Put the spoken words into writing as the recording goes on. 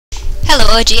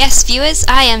OGS viewers,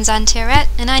 I am Zantairette,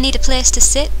 and I need a place to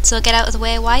sit, so get out of the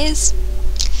way, wires.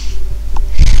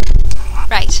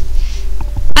 Right.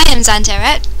 I am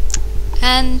Zantairette,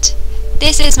 and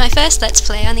this is my first Let's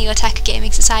Play on the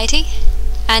OtakuGamingSociety,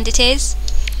 and it is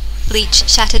Bleach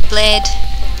Shattered Blade.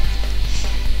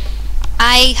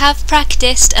 I have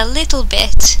practiced a little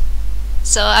bit,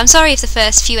 so I'm sorry if the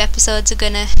first few episodes are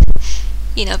gonna,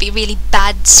 be really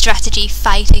bad strategy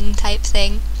fighting type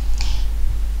thing.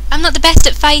 I'm not the best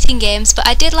at fighting games, but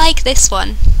I did like this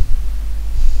one.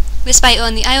 Despite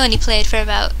I only played for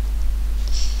about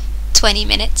 20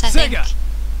 minutes, I think.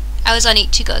 I was on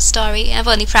Ichigo's story, and I've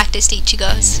only practiced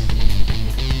Ichigo's.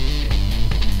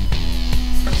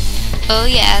 Oh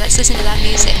yeah, let's listen to that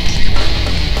music.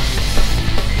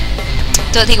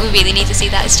 Don't think we really need to see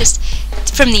that,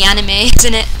 it's from the anime,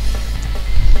 isn't it?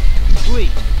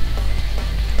 Sweet.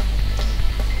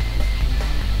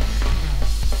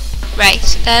 Right,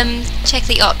 check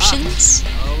the options.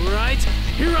 Alright,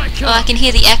 here I come. Oh, I can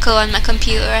hear the echo on my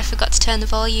computer, I forgot to turn the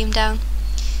volume down.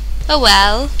 Oh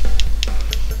well.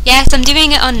 Yes, I'm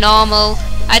doing it on normal.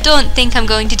 I don't think I'm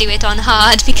going to do it on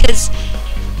hard because,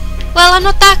 well, I'm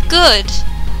not that good.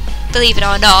 Believe it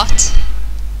or not.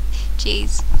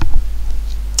 Jeez.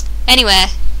 Anyway,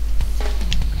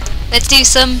 let's do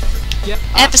some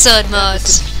episode mode.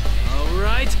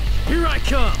 Alright, here I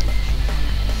come.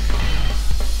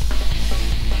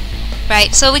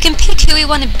 Right, so we can pick who we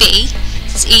want to be.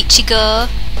 This is Ichigo,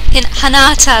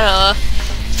 Hanataro.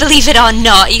 Believe it or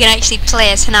not, you can actually play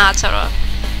as Hanataro.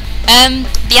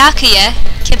 Byakuya,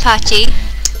 Kenpachi,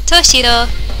 Toshiro,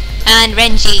 and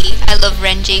Renji. I love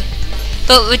Renji.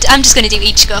 But I'm just going to do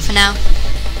Ichigo for now.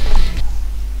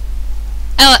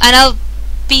 Oh, and I'll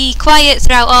be quiet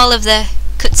throughout all of the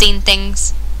cutscene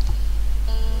things.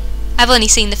 I've only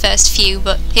seen the first few,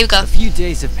 but here we go. A few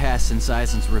days have passed since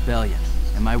Aizen's rebellion,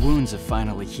 and my wounds have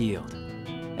finally healed.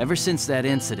 Ever since that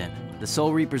incident, the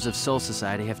Soul Reapers of Soul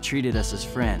Society have treated us as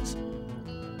friends.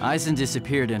 Aizen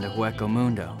disappeared into Hueco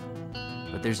Mundo,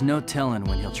 but there's no telling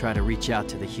when he'll try to reach out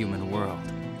to the human world.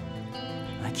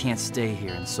 I can't stay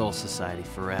here in Soul Society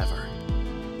forever.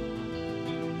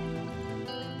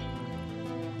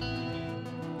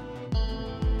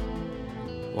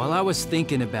 While I was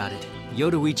thinking about it,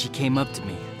 Yoruichi came up to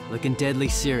me, looking deadly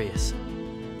serious.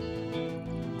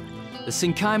 The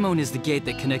Senkaimon is the gate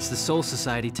that connects the Soul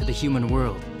Society to the human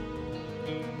world.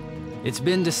 It's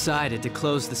been decided to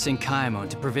close the Senkaimon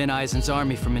to prevent Aizen's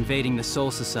army from invading the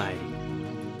Soul Society.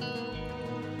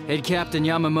 Head Captain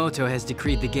Yamamoto has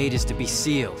decreed the gate is to be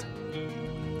sealed.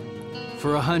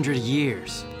 For 100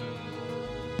 years.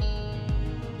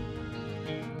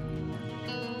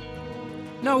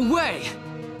 No way!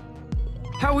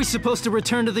 How are we supposed to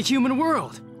return to the human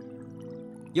world?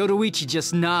 Yoruichi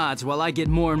just nods while I get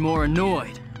more and more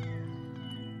annoyed.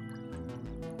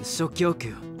 The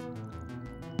Sokyoku,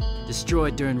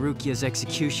 destroyed during Rukia's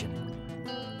execution.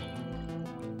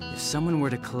 If someone were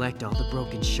to collect all the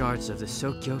broken shards of the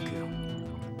Sokyoku,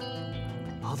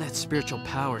 all that spiritual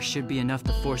power should be enough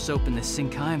to force open the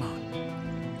Senkaimon.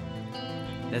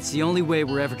 That's the only way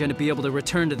we're ever going to be able to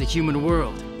return to the human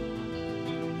world.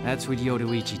 That's what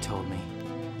Yoruichi told me.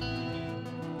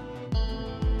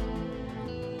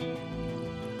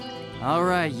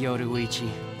 Alright, Yoruichi.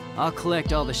 I'll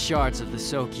collect all the shards of the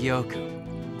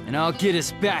Sokyoku, and I'll get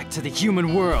us back to the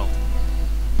human world.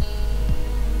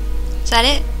 Is that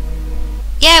it?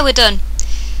 Yeah, we're done.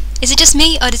 Is it just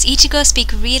me, or does Ichigo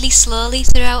speak really slowly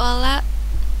throughout all that?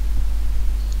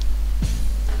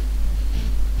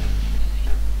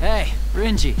 Hey,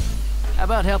 Renji. How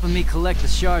about helping me collect the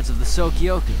shards of the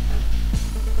Sokyoku?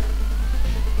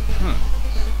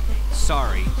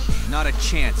 Sorry, not a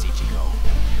chance, Ichigo.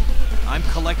 I'm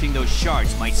collecting those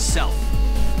shards myself.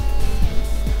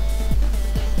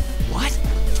 What?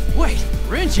 Wait,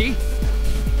 Renji?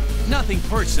 Nothing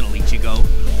personal, Ichigo.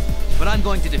 But I'm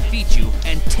going to defeat you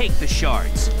and take the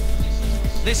shards.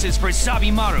 This is for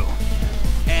Sabimaru.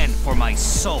 And for my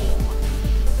soul.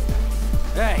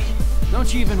 Hey,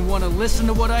 don't you even want to listen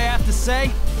to what I have to say?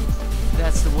 If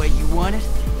that's the way you want it,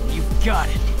 you've got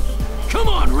it. Come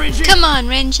on, Renji! Come on,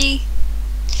 Renji.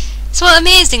 So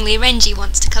amazingly, Renji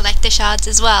wants to collect the shards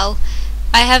as well.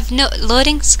 I have no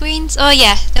loading screens? Oh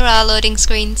yeah, there are loading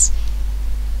screens.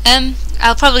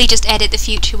 I'll probably just edit the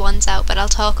future ones out, but I'll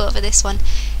talk over this one.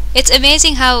 It's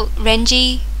amazing how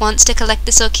Renji wants to collect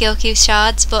the Sokyoku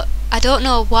shards, but I don't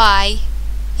know why.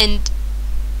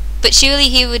 But surely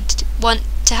he would want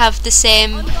to have the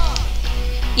same,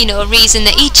 reason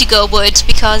that Ichigo would,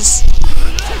 because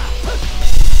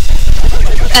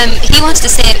he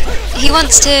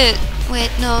wants to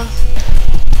wait, no.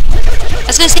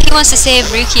 was going to say he wants to save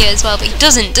Rukia as well, but he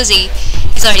doesn't, does he?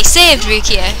 He's already saved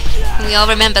Rukia, and we all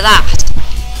remember that.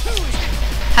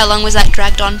 How long was that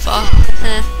dragged on for?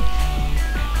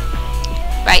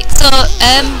 Right, so,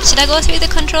 should I go through the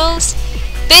controls?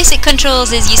 Basic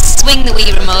controls is you swing the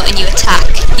Wii remote and you attack.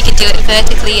 You can do it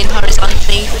vertically and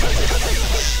horizontally.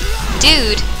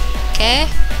 Dude,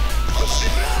 okay.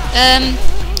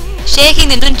 Shaking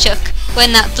the nunchuck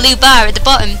when that blue bar at the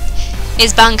bottom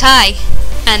is Bankai.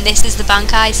 And this is the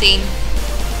Bankai scene.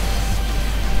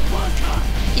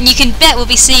 And you can bet we'll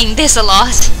be seeing this a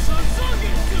lot.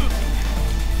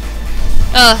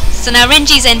 Oh, so now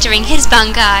Renji's entering his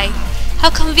Bankai.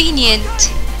 How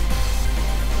convenient.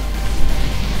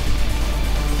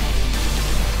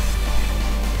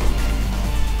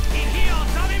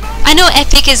 I know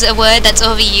epic is a word that's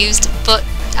overused, but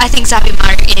I think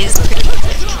Zabimaru is pretty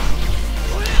epic.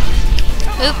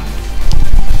 Oop.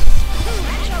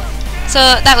 So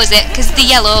that was it, because the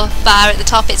yellow bar at the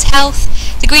top is health,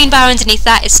 the green bar underneath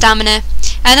that is stamina.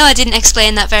 I know I didn't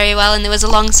explain that very well and there was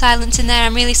a long silence in there,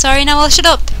 I'm really sorry, now I'll shut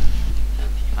up.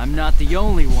 I'm not the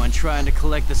only one trying to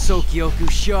collect the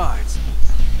Sokyoku shards.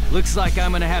 Looks like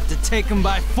I'm gonna have to take them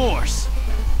by force.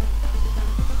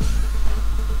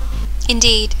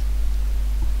 Indeed.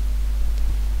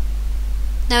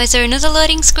 Now is there another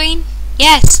loading screen?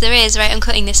 Yes, there is. Right, I'm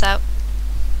cutting this out.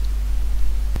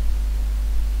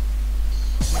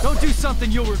 Don't do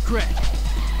something you'll regret.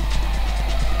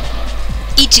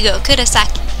 Ichigo,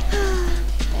 Kurosaki.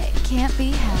 It can't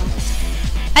be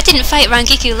helped. I didn't fight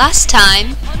Rangiku last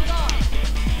time.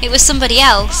 It was somebody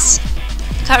else.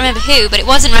 I can't remember who, but it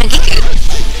wasn't Rangiku.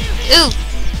 Ooh.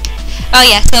 Oh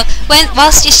yeah, so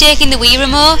whilst you're shaking the Wii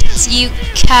remote, you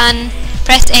can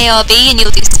press A or B and you'll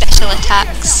do special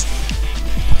attacks.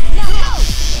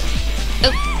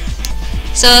 Oh.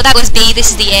 So that was B, this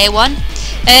is the A one.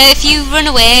 If you run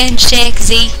away and shake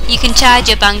Z, you can charge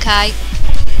your Bankai.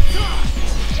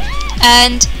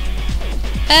 And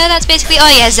that's basically, oh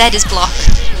yeah, Z is block.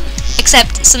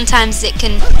 Except sometimes it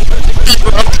can be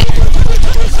broken.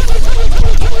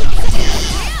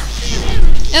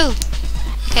 Oh,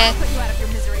 okay.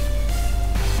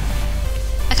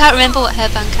 I can't remember what her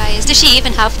Bankai is. Does she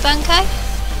even have Bankai?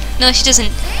 No, she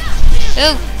doesn't.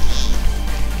 Oh.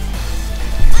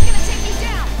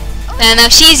 Now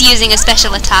she's using a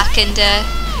special attack and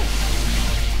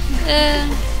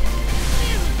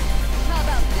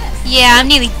yeah, I'm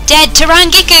nearly dead to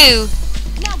Rangiku!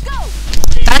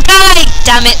 Bankai!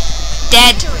 Damn it!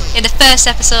 Dead in the first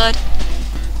episode.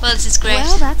 Well, this is great.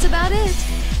 Well, that's about it.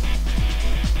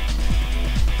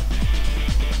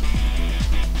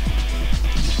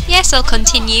 Yes, I'll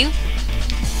continue.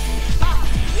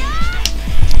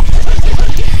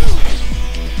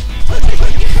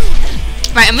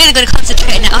 Right, I'm really going to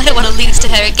concentrate now. I don't want to lose to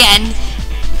her again.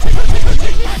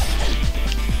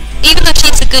 Even though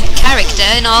she's a good character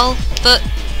and all, but...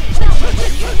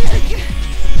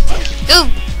 Ooh!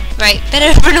 Right,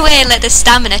 better run away and let the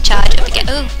stamina charge up again.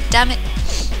 Oh, damn it.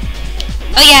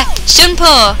 Oh yeah,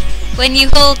 Shunpo! When you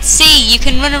hold C, you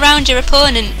can run around your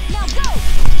opponent.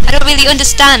 I don't really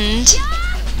understand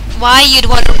why you'd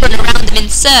want to run around them in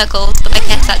circles, but I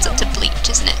guess that's up to Bleach,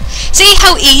 isn't it? See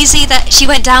how easy that she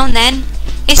went down then?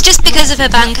 It's just because of her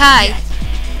Bankai.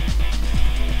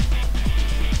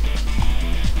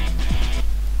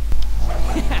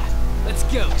 Let's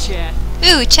go, Chad.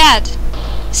 Ooh, Chad.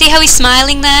 See how he's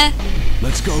smiling there?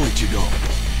 Let's go, Ichigo.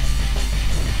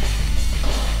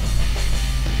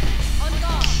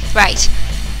 Right.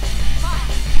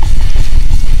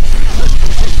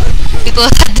 We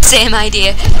both had the same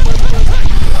idea.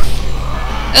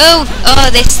 Oh,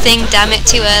 this thing, damn it,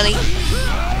 too early.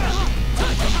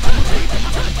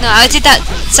 No, I did that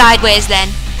sideways then.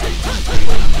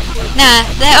 Nah,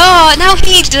 there. Oh, now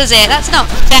he does it. That's not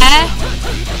fair.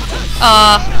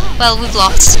 Oh, well, we've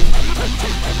lost.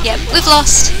 Yep, we've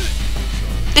lost.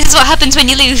 This is what happens when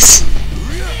you lose.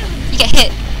 You get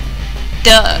hit.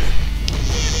 Duh.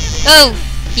 Oh,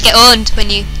 you get owned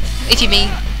when you, if you mean.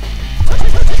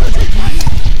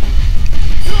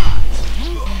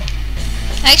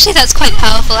 Actually, that's quite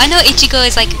powerful. I know Ichigo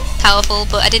is like powerful,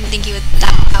 but I didn't think he was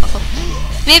that powerful.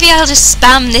 Maybe I'll just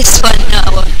spam this one. No, I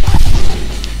won't.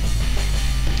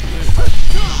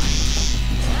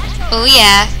 Oh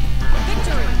yeah.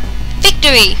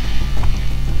 Victory!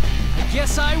 I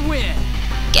guess I win.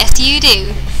 Guess you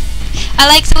do. I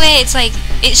like the way it's like,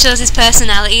 it shows his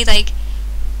personality, like,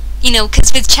 you know,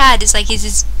 because with Chad, it's like,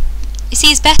 is he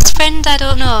his best friend? I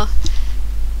don't know.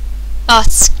 Oh,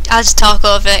 I'll just talk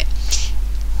over it.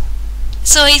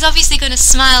 So he's obviously going to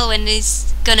smile when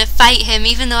he's gonna fight him,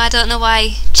 even though I don't know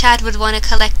why Chad would want to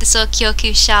collect the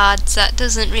Sokyoku shards. That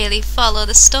doesn't really follow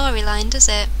the storyline, does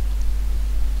it?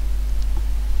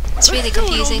 It's really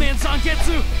confusing. Man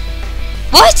Zangetsu.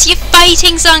 What? You're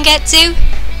fighting Zangetsu?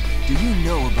 Do you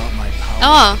know about my power?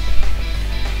 Oh.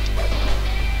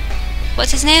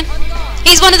 What's his name?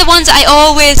 He's one of the ones I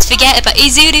always forget about.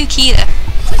 Izuru Kira.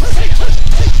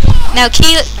 Now,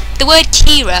 the word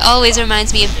Kira always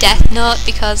reminds me of Death Note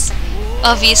because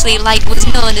obviously Light was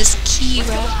known as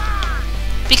Kira.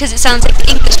 Because it sounds like the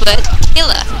English word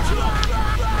killer.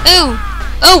 Ooh.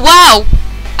 Oh, wow.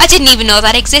 I didn't even know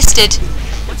that existed.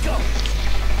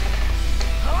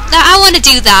 Now, I want to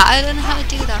do that. I don't know how to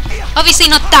do that. Obviously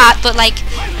not that, but like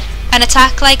an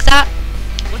attack like that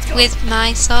with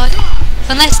my sword.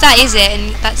 Unless that is it,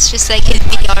 and that's just like his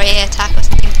B or A attack or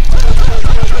something.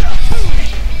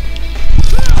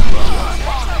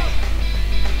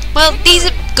 Well, these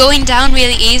are going down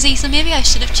really easy, so maybe I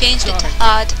should have changed it to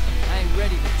hard. I ain't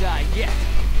ready to die yet.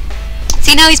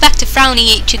 See, now he's back to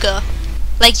Frowny Ichigo.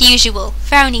 Like usual.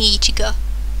 Frowny Ichigo.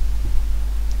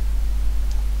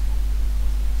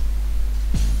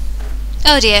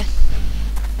 Oh dear.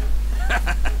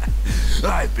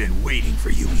 I've been waiting for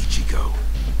you, Ichigo.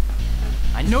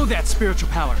 I know that spiritual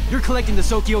power. You're collecting the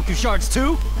Sokyoku shards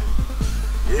too?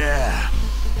 Yeah,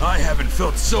 I haven't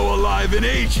felt so alive in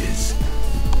ages.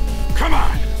 Come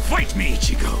on, fight me,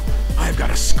 Ichigo. I've got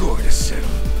a score to settle.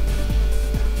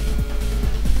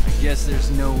 I guess there's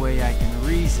no way I can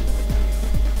reason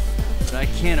with you. But I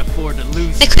can't afford to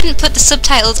lose. They couldn't put the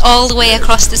subtitles all the way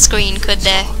across the screen, could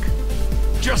they?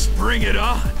 Just bring it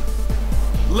on.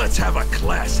 Let's have a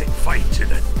classic fight to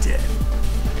the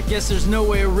death. I guess there's no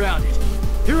way around it.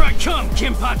 Here I come,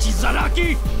 Kenpachi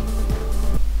Zaraki!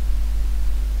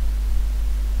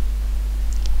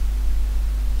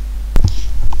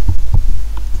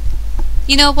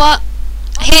 You know what?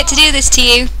 I hate to do this to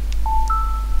you,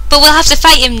 but we'll have to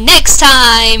fight him next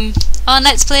time on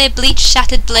Let's Play Bleach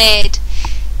Shattered Blade.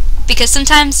 Because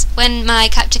sometimes when my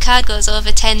capture card goes over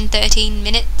 10-13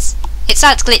 minutes, it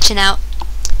starts glitching out.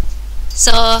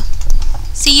 So,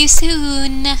 see you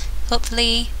soon,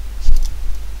 hopefully.